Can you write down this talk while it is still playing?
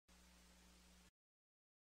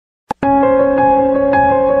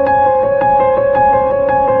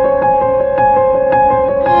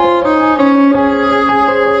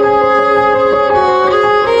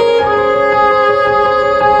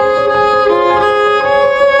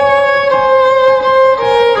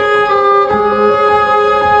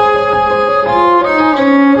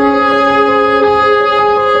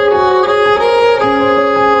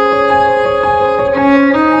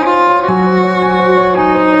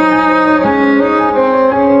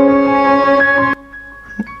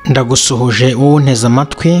Ndagusuhuje wowe unteze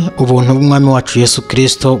amatwi, ubuntu bw'Umwami wacu Yesu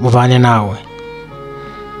Kristo bubane nawe.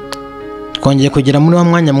 Twongeye kugera muri wa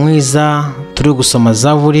mwanya mwiza turi gusoma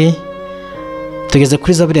Zaburi. Tugeze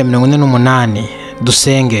kuri Zaburi ya 48.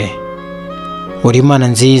 Dusenge. Uri Imana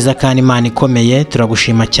nziza kandi Imana ikomeye,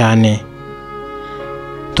 turagushima cyane.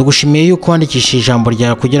 Tugushimiye yuko wandikishije ijambo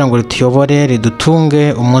ryawe kugira ngo rituyobore,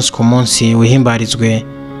 ridutunge umunsi ku munsi, wihimbarizwe.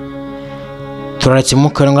 Turaratse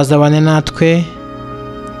Mwuka w'Imana azabane natwe,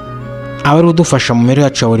 abari udufasha mu mibereho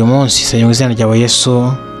yacu ya buri munsi. Senga mu izina rya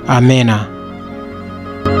Yesu, amena.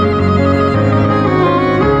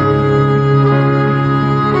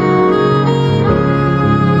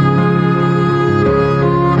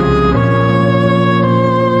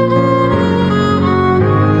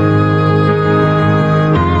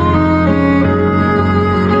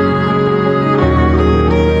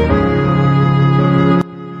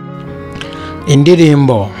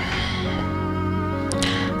 Indirimbo.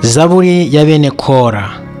 Zaburi ya bene Kora.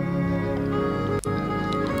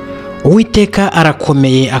 Uwiteka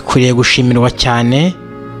arakomeye, akwiriye gushimirwa cyane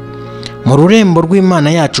mu rurembo rw'Imana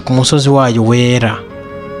yacu ku musozi wayo wera.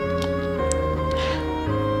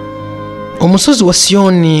 Umusozi wa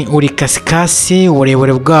Siyoni uri kasikasi,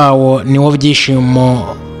 uburebure bwawo niwo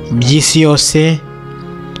byishimo by'isi yose,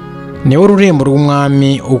 niwo rurembo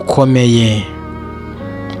rw'Umwami ukomeye.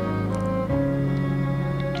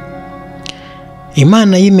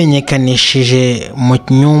 Imana yimenyekanishije mu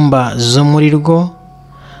nyumba zo muri rwo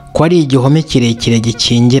ko ari igihome kirekire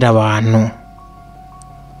gikingira abantu.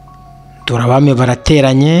 Dore abami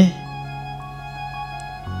barateranye,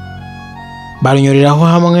 barunyuriraho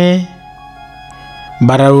hamwe,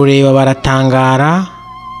 bararureba, baratangara,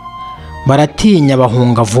 baratinya,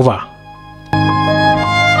 bahunga vuba.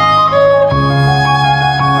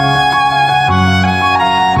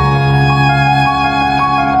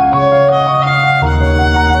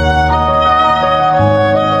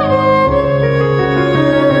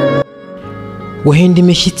 Guhinda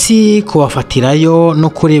imishyitsi, kubafatirayo no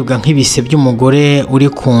kuribwa nk'ibise by'umugore uri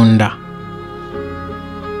ku nda.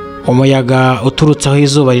 Umuyaga uturutse aho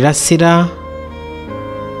izuba rirasira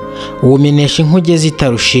uwumenesha inkuge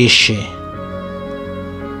zitarushishe.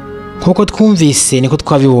 Nk'uko twumvise niko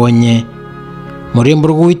twabibonye mu rurembo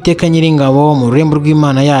rw'Uwiteka Nyiringabo, mu rurembo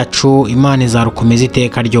rw'Imana yacu. Imana izarukomeza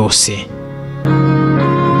iteka ryose.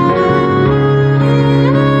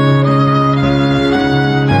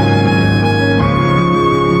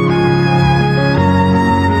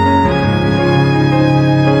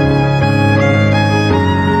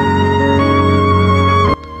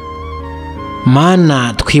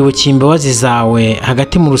 Mana, twibukiye imbabazi zawe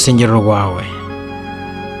hagati mu rusengero rwawe.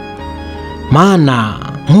 Mana,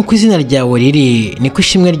 nk'uko izina ryawe riri niko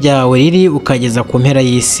ishimwe ryawe riri ukageza ku mpera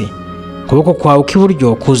y'isi. Ukuboko kwawe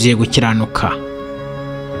kw'iburyo kuzuye gukiranuka.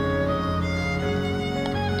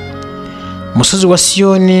 Umusozi wa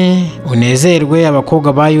Siyoni unezerwe,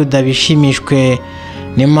 abakobwa ba Yuda bishimishwe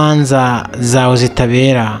n'imanza zawe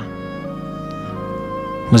zitabera.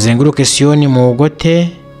 Muzenguruke Siyoni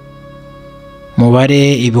muwugote,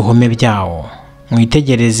 mubare ibihome byawo,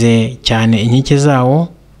 mwitegereze cyane inkike zawo,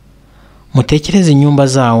 mutekereze inyumba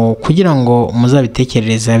zawo kugira ngo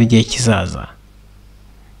muzabitekerereze igihe kizaza.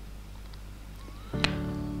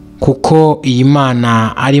 Kuko iyi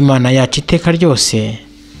Mana ari Imana yacu iteka ryose,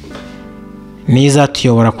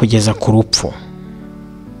 n'izatuyobora kugeza ku rupfu.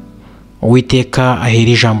 Uwiteka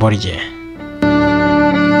ahera ijambo rye.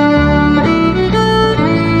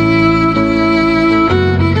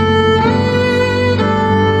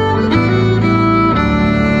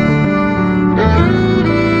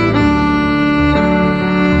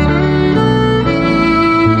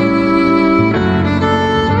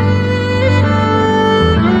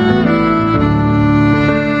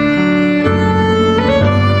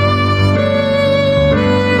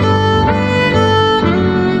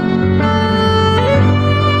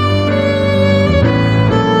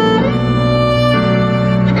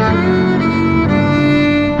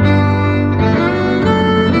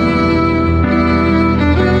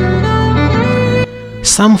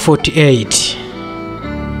 Psalm 48.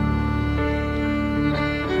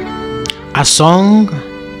 A song,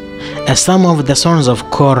 a psalm of the sons of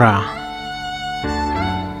Korah.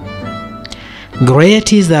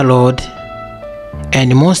 Great is the Lord,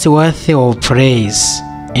 and most worthy of praise,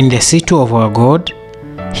 in the city of our God,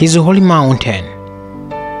 his holy mountain.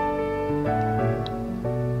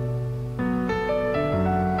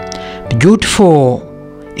 Beautiful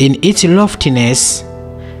in its loftiness,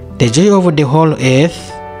 the joy of the whole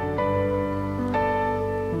earth,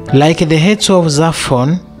 like the heads of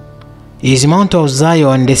Zaphon, is Mount of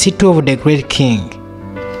Zion, the city of the great King.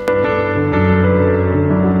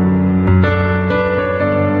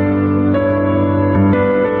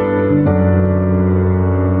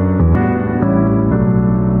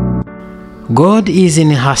 God is in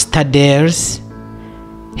her citadels.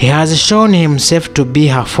 He has shown himself to be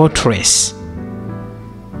her fortress.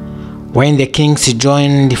 When the kings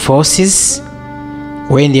joined forces,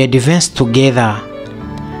 when they advanced together,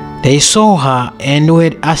 they saw her and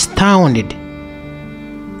were astounded.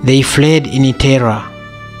 They fled in terror.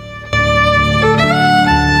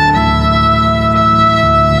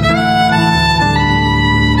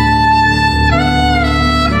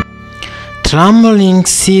 Trembling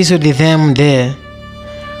seized them there,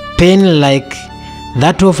 pain like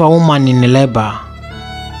that of a woman in labor.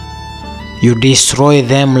 You destroy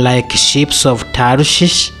them like ships of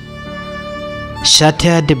Tarshish,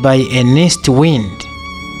 shattered by an east wind.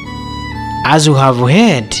 As you have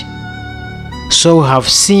heard, so you have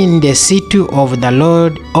seen the city of the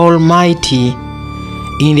Lord Almighty,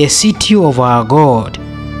 in the city of our God.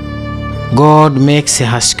 God makes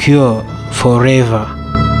her secure forever.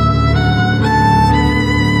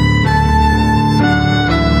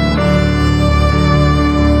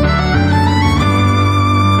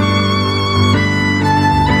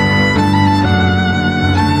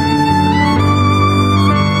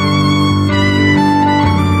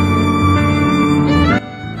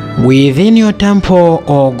 Within your temple,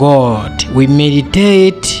 O God, we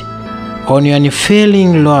meditate on your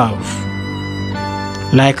unfailing love.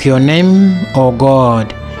 Like your name, O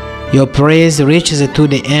God, your praise reaches to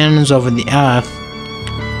the ends of the earth.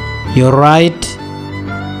 Your right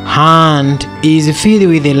hand is filled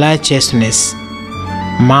with righteousness.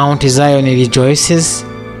 Mount Zion rejoices.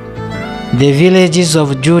 The villages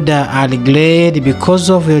of Judah are glad because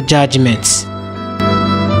of your judgments.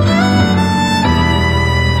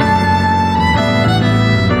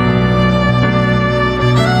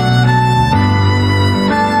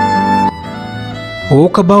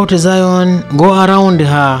 Walk about Zion, go around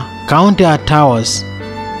her, count her towers.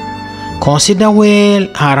 Consider well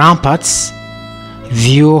her ramparts,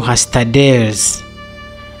 view her citadels,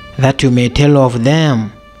 that you may tell of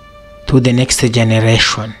them to the next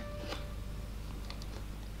generation.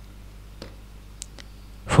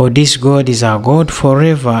 For this God is our God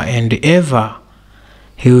forever and ever.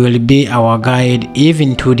 He will be our guide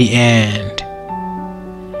even to the end.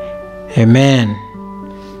 Amen.